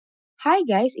Hi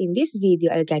guys, in this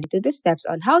video, I'll guide you through the steps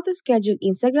on how to schedule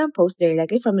Instagram posts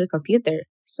directly from your computer.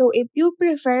 So if you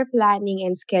prefer planning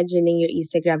and scheduling your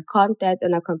Instagram content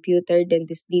on a computer, then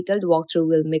this detailed walkthrough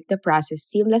will make the process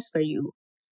seamless for you.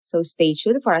 So stay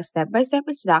tuned for a step-by-step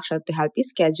instruction to help you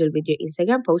schedule with your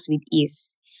Instagram posts with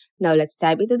ease. Now let's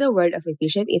dive into the world of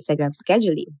efficient Instagram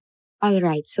scheduling.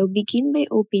 Alright, so begin by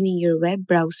opening your web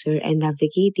browser and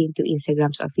navigating to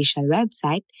Instagram's official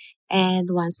website. And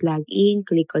once logged in,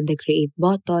 click on the Create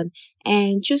button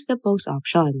and choose the Post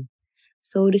option.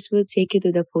 So this will take you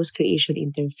to the post creation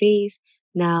interface.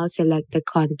 Now select the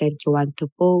content you want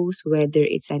to post, whether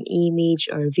it's an image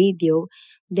or video.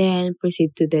 Then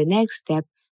proceed to the next step,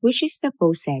 which is the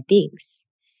post settings.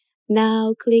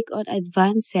 Now, click on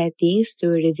Advanced Settings to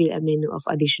reveal a menu of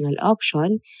additional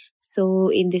options. So,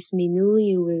 in this menu,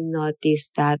 you will notice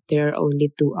that there are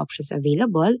only two options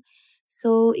available.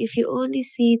 So, if you only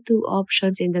see two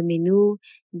options in the menu,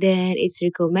 then it's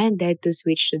recommended to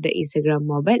switch to the Instagram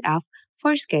mobile app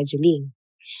for scheduling.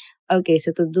 Okay,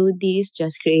 so to do this,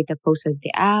 just create a post on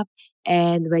the app.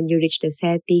 And when you reach the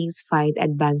settings, find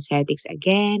Advanced Settings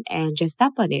again and just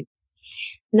tap on it.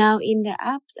 Now, in the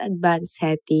app's advanced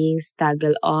settings,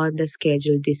 toggle on the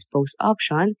schedule this post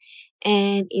option,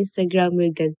 and Instagram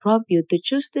will then prompt you to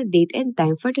choose the date and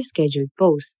time for the scheduled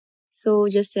post. So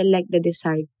just select the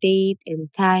desired date and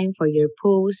time for your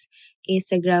post.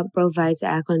 Instagram provides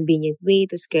a convenient way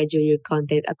to schedule your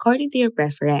content according to your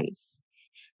preference.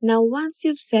 Now, once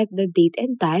you've set the date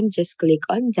and time, just click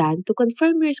on Done to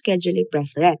confirm your scheduling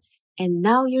preference. And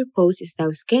now your post is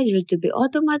now scheduled to be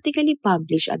automatically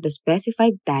published at the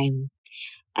specified time.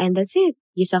 And that's it.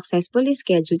 You successfully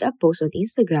scheduled a post on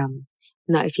Instagram.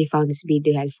 Now, if you found this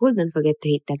video helpful, don't forget to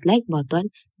hit that like button,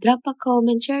 drop a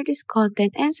comment, share this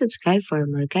content, and subscribe for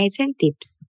more guides and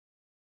tips.